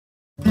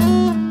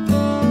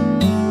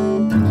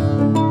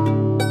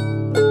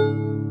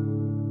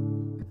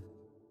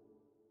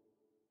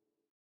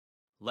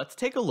Let's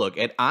take a look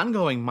at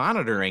ongoing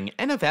monitoring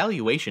and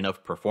evaluation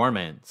of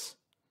performance.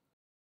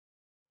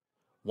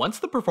 Once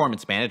the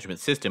performance management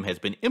system has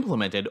been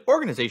implemented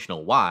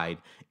organizational-wide,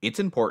 it's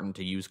important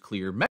to use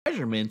clear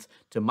measurements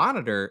to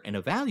monitor and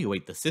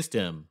evaluate the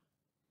system.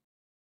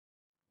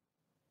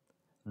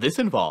 This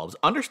involves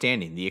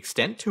understanding the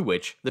extent to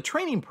which the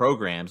training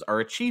programs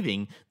are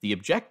achieving the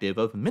objective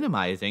of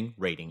minimizing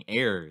rating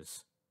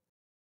errors.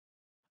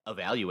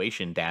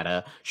 Evaluation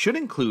data should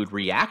include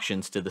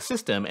reactions to the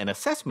system and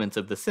assessments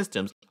of the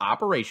system's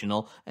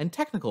operational and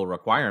technical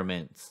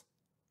requirements.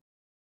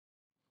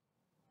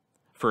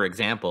 For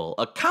example,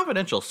 a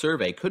confidential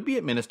survey could be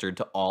administered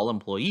to all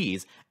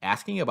employees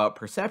asking about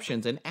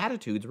perceptions and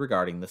attitudes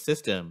regarding the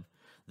system.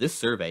 This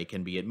survey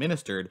can be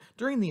administered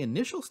during the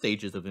initial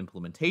stages of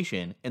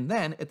implementation and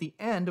then at the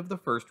end of the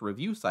first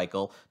review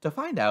cycle to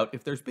find out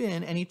if there's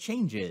been any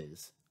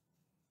changes.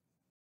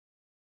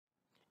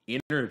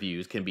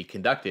 Interviews can be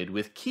conducted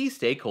with key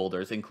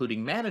stakeholders,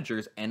 including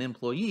managers and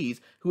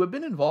employees who have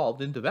been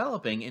involved in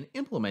developing and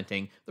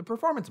implementing the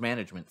performance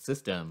management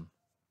system.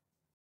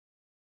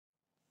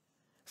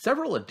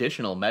 Several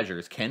additional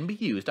measures can be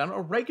used on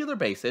a regular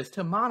basis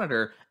to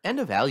monitor and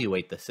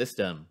evaluate the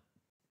system.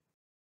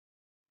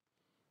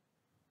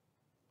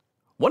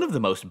 One of the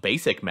most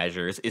basic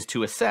measures is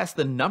to assess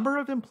the number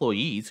of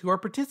employees who are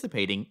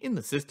participating in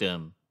the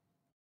system.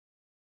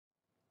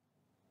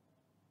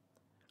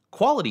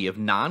 Quality of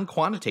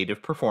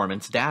non-quantitative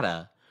performance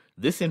data.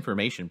 This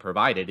information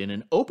provided in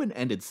an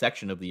open-ended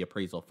section of the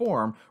appraisal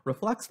form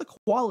reflects the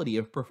quality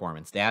of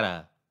performance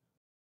data.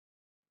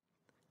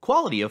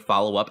 Quality of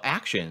follow-up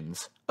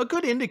actions. A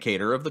good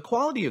indicator of the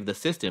quality of the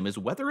system is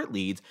whether it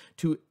leads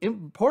to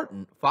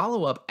important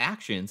follow-up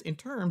actions in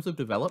terms of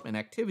development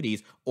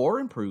activities or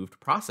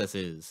improved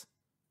processes.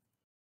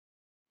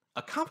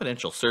 A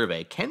confidential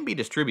survey can be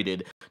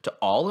distributed to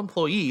all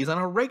employees on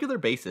a regular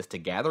basis to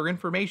gather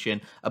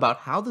information about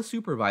how the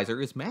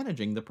supervisor is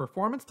managing the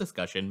performance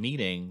discussion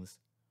meetings.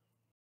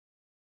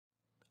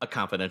 A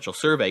confidential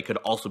survey could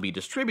also be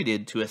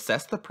distributed to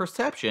assess the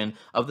perception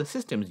of the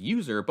system's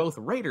user, both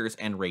raters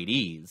and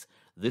ratees.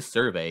 This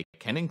survey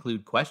can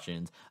include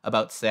questions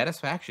about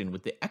satisfaction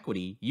with the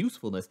equity,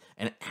 usefulness,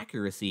 and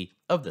accuracy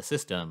of the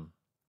system.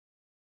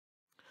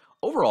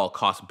 Overall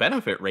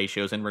cost-benefit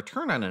ratios and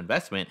return on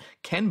investment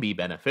can be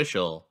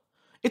beneficial.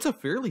 It's a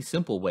fairly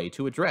simple way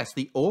to address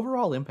the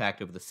overall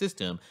impact of the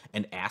system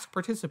and ask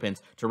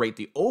participants to rate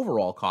the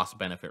overall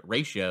cost-benefit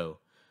ratio.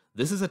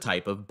 This is a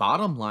type of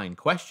bottom-line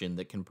question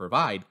that can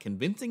provide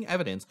convincing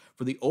evidence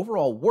for the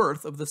overall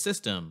worth of the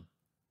system.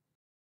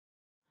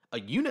 A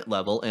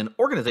unit-level and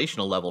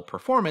organizational-level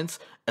performance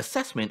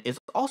assessment is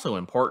also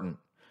important.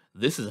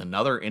 This is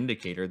another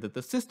indicator that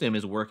the system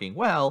is working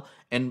well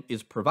and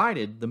is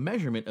provided the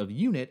measurement of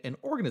unit and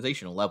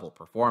organizational-level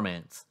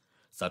performance.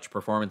 Such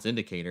performance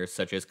indicators,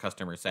 such as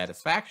customer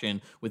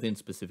satisfaction within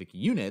specific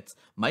units,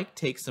 might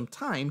take some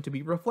time to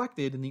be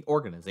reflected in the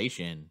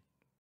organization.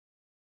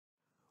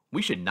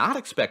 We should not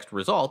expect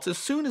results as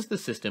soon as the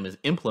system is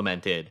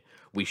implemented.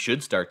 We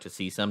should start to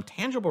see some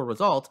tangible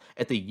results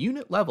at the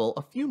unit level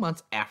a few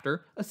months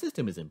after a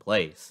system is in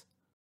place.